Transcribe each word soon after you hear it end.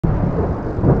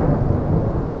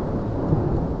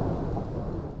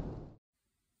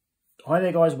Hi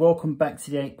there guys, welcome back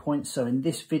to the 8 Points. So in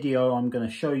this video I'm going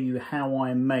to show you how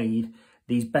I made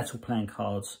these battle plan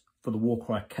cards for the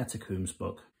Warcry Catacombs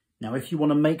book. Now if you want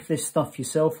to make this stuff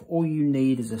yourself, all you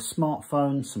need is a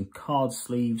smartphone, some card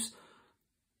sleeves,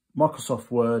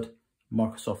 Microsoft Word,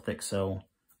 Microsoft Excel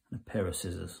and a pair of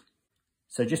scissors.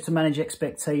 So just to manage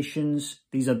expectations,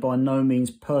 these are by no means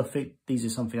perfect. These are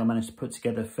something I managed to put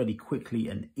together fairly quickly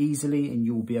and easily, and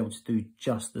you'll be able to do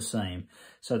just the same.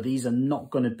 So these are not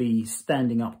going to be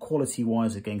standing up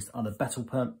quality-wise against other battle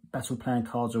plan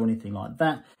cards or anything like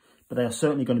that, but they are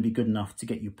certainly going to be good enough to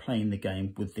get you playing the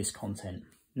game with this content.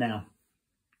 Now,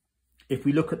 if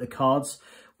we look at the cards,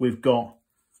 we've got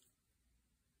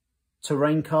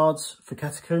terrain cards for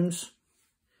Catacombs.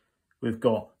 We've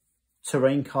got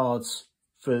terrain cards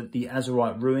for the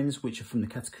Azurite Ruins, which are from the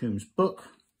Catacombs book.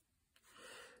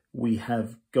 We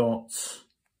have got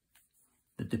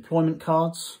the deployment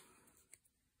cards,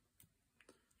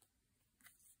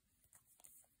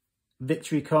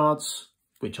 victory cards,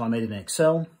 which I made in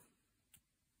Excel,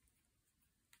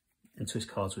 and twist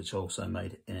cards, which I also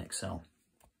made in Excel.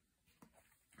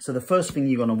 So the first thing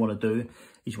you're going to want to do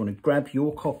is you want to grab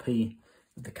your copy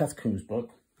of the Catacombs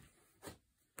book,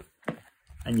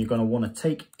 and you're going to want to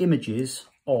take images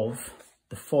of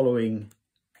the following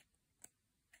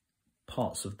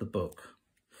parts of the book.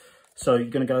 So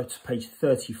you're going to go to page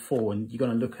 34 and you're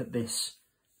going to look at this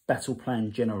battle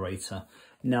plan generator.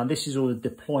 Now this is all the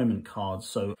deployment cards,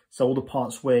 so all the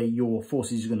parts where your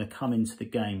forces are going to come into the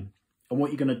game. And what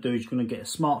you're going to do is you're going to get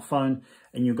a smartphone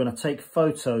and you're going to take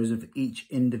photos of each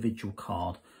individual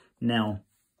card. Now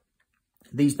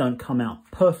these don't come out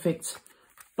perfect,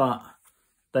 but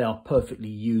they are perfectly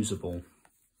usable.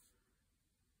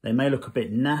 They may look a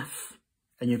bit naff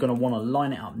and you're going to want to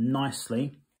line it up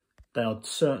nicely. They are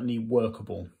certainly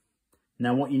workable.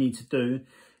 Now what you need to do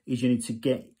is you need to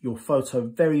get your photo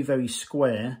very, very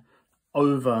square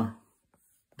over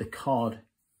the card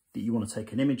that you want to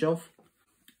take an image of.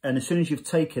 And as soon as you've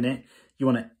taken it, you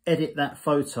want to edit that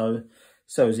photo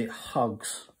so as it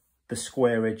hugs the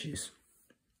square edges.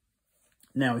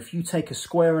 Now, if you take a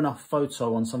square enough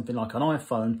photo on something like an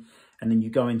iPhone and then you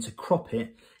go in to crop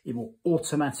it, it will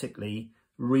automatically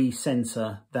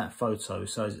recenter that photo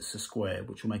so as it's a square,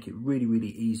 which will make it really, really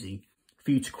easy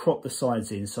for you to crop the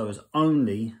sides in so as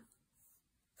only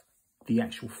the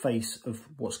actual face of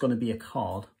what's going to be a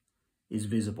card is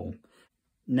visible.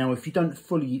 Now, if you don't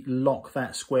fully lock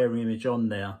that square image on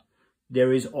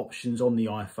there is options on the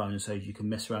iPhone so you can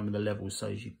mess around with the levels so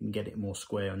you can get it more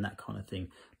square and that kind of thing.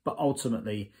 But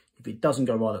ultimately, if it doesn't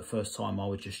go right at first time, I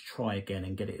would just try again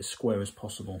and get it as square as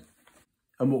possible.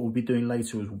 And what we'll be doing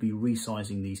later is we'll be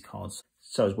resizing these cards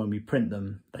so as when we print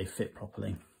them, they fit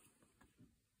properly.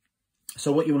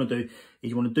 So what you want to do is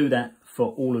you want to do that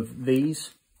for all of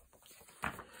these.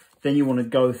 Then you want to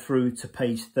go through to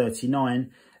page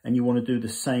 39 and you want to do the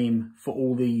same for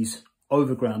all these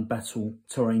overground battle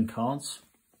terrain cards.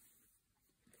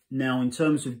 Now, in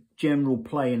terms of general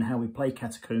play and how we play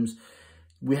Catacombs,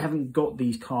 we haven't got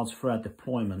these cards for our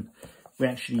deployment.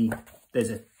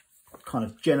 There's a kind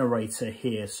of generator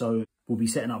here. So we'll be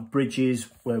setting up bridges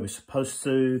where we're supposed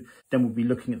to. Then we'll be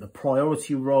looking at the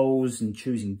priority roles and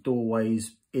choosing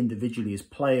doorways individually as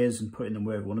players and putting them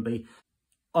where we want to be.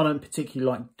 I don't particularly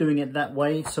like doing it that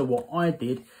way. So what I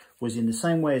did was, in the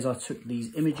same way as I took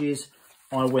these images,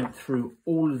 I went through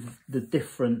all of the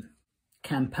different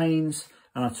campaigns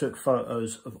and I took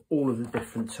photos of all of the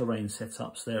different terrain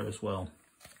setups there as well.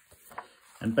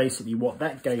 And basically what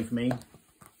that gave me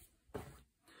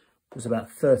was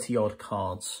about 30 odd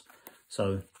cards.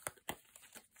 So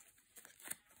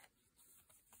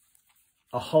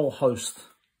a whole host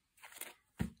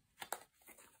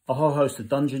of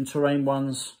dungeon terrain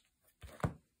ones,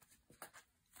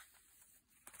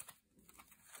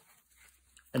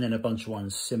 and then a bunch of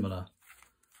ones similar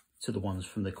to the ones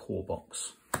from the core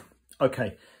box.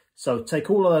 Okay, so take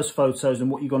all of those photos and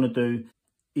what you're going to do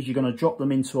is you're going to drop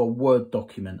them into a Word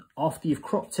document. After you've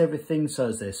cropped everything so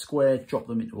as they're square, drop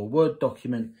them into a Word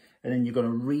document, and then you're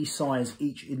going to resize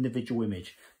each individual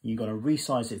image. You're going to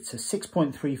resize it to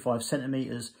 6.35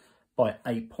 centimeters by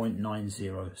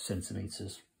 8.90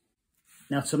 centimeters.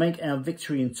 Now, to make our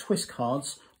victory and twist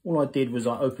cards, all I did was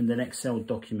I opened an Excel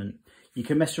document. You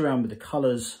can mess around with the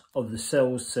colors of the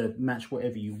cells to match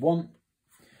whatever you want.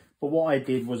 But what I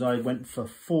did was I went for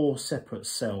 4 separate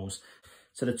cells.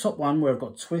 So the top one where I've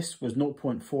got twist was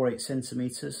 0.48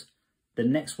 centimeters. The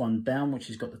next one down, which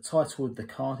has got the title of the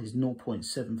card, is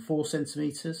 0.74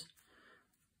 centimeters.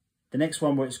 The next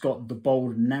one where it's got the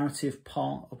bold narrative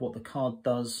part of what the card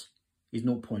does is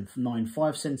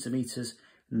 0.95 centimeters.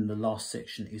 And then the last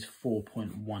section is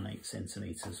 4.18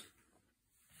 centimeters.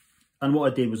 And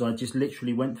what I did was I just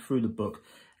literally went through the book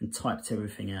and typed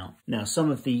everything out. Now, some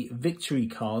of the victory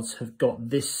cards have got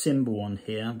this symbol on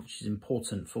here, which is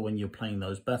important for when you're playing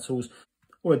those battles.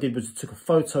 All I did was I took a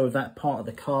photo of that part of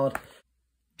the card,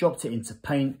 dropped it into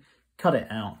paint, cut it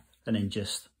out, and then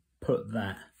just put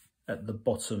that at the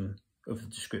bottom of the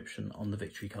description on the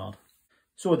victory card.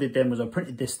 So what I did then was I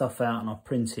printed this stuff out and I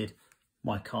printed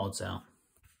my cards out.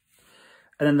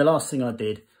 And then the last thing I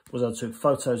did was I took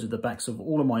photos of the backs of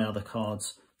all of my other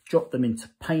cards, dropped them into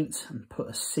paint and put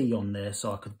a C on there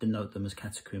so I could denote them as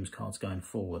Catacombs cards going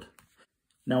forward.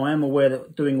 Now, I am aware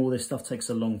that doing all this stuff takes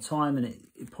a long time, and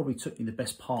it probably took me the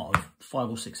best part of 5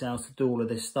 or 6 hours to do all of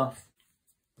this stuff.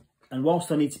 And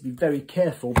whilst I need to be very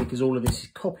careful because all of this is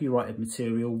copyrighted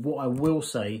material, what I will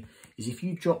say is if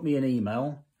you drop me an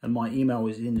email, and my email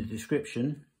is in the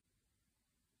description,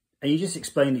 and you just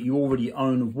explain that you already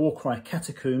own Warcry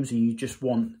Catacombs and you just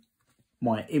want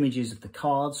my images of the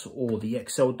cards or the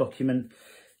Excel document,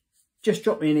 just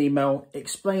drop me an email,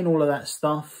 explain all of that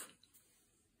stuff,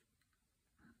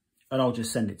 and I'll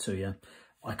just send it to you.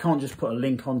 I can't just put a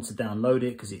link on to download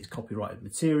it because it's copyrighted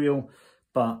material,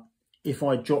 but if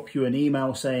I drop you an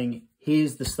email saying,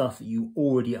 here's the stuff that you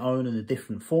already own in a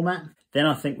different format, then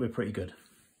I think we're pretty good.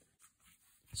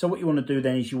 So what you want to do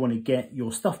then is you want to get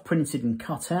your stuff printed and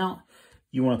cut out.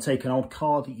 You want to take an old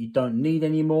card that you don't need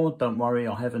anymore. Don't worry,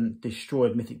 I haven't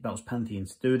destroyed Mythic Battles Pantheon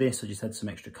to do this. I just had some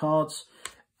extra cards.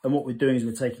 And what we're doing is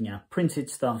we're taking our printed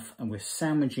stuff and we're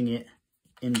sandwiching it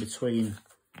in between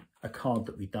a card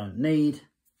that we don't need.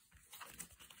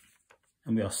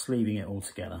 And we are sleeving it all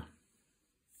together.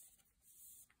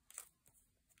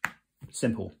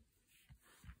 Simple.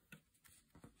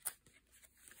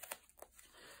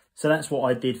 So that's what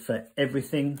I did for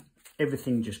everything.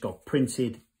 Everything just got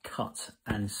printed, cut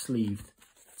and sleeved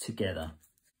together.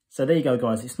 So there you go,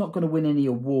 guys. It's not going to win any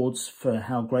awards for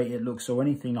how great it looks or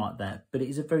anything like that, but it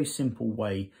is a very simple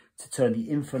way to turn the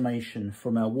information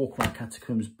from our Warcry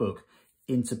Catacombs book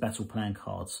into battle plan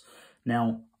cards.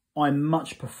 Now, I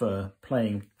much prefer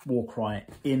playing Warcry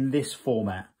in this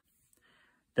format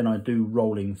than I do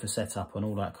rolling for setup and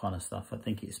all that kind of stuff. I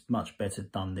think it's much better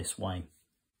done this way.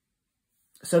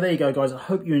 So there you go, guys. I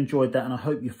hope you enjoyed that and I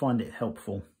hope you find it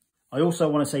helpful. I also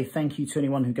want to say thank you to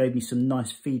anyone who gave me some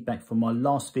nice feedback from my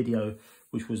last video,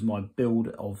 which was my build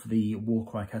of the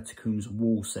Warcry Catacombs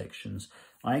wall sections.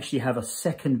 I actually have a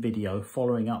second video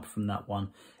following up from that one,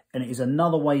 and it is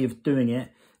another way of doing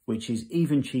it, which is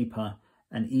even cheaper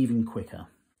and even quicker.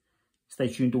 Stay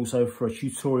tuned also for a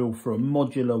tutorial for a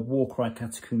modular Warcry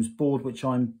Catacombs board, which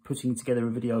I'm putting together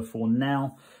a video for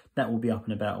now. That will be up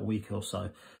in about a week or so.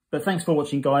 But thanks for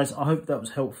watching, guys. I hope that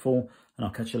was helpful, and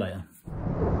I'll catch you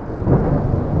later.